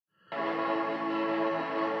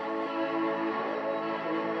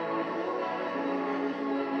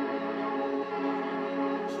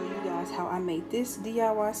how I made this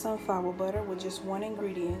DIY sunflower butter with just one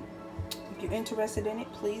ingredient. If you're interested in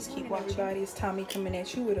it, please keep watching. Everybody, it's Tommy coming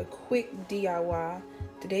at you with a quick DIY.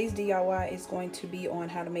 Today's DIY is going to be on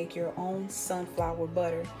how to make your own sunflower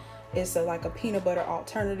butter. It's like a peanut butter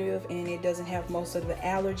alternative, and it doesn't have most of the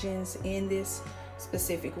allergens in this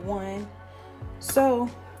specific one. So,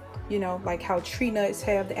 you know, like how tree nuts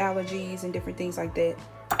have the allergies and different things like that,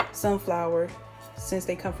 sunflower, since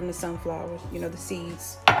they come from the sunflower, you know, the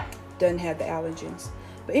seeds, doesn't have the allergens.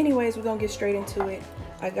 But anyways, we're gonna get straight into it.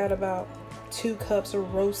 I got about 2 cups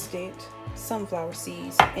of roasted sunflower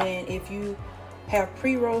seeds, and if you have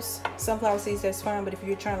pre-roast sunflower seeds, that's fine. But if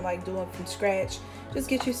you're trying to like do them from scratch, just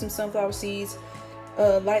get you some sunflower seeds,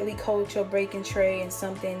 lightly coat your baking tray in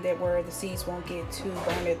something that where the seeds won't get too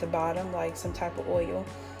burned at the bottom, like some type of oil,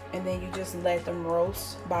 and then you just let them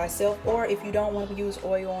roast by itself. Or if you don't want to use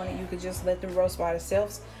oil on it, you could just let them roast by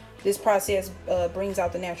themselves. This process brings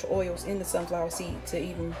out the natural oils in the sunflower seed to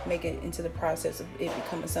even make it into the process of it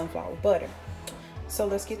becoming sunflower butter. So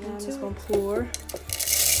let's get into it. I'm just gonna pour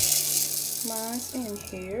mine in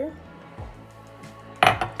here.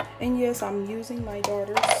 And yes, I'm using my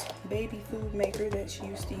daughter's baby food maker that she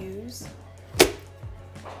used to use.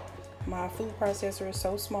 My food processor is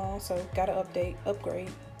so small, so gotta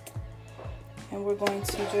upgrade. And we're going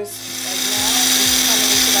to just, right now, it's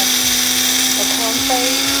coming into like a crumb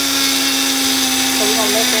phase. So we're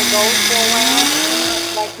gonna let that go for a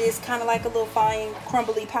while, like this, kind of like a little fine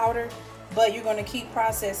crumbly powder. But you're gonna keep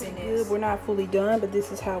processing this. We're not fully done, but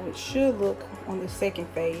this is how it should look on the second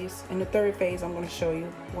phase. In the third phase, I'm gonna show you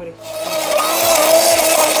what it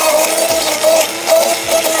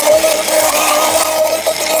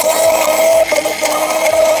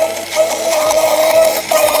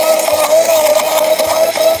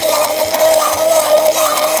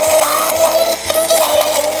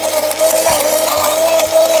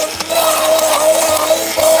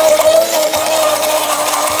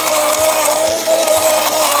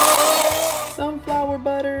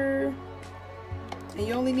butter, and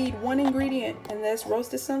you only need one ingredient, and that's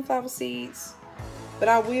roasted sunflower seeds. But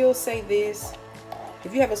I will say this: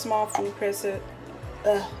 if you have a small food processor,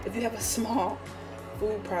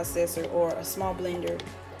 or a small blender,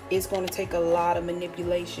 it's going to take a lot of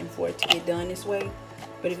manipulation for it to get done this way.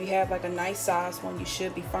 But if you have like a nice size one, you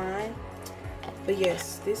should be fine. But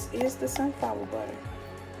yes, this is the sunflower butter,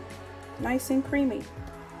 nice and creamy.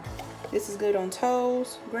 This is good on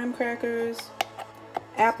toast, graham crackers,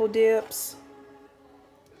 apple dips.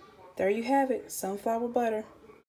 There you have it, sunflower butter.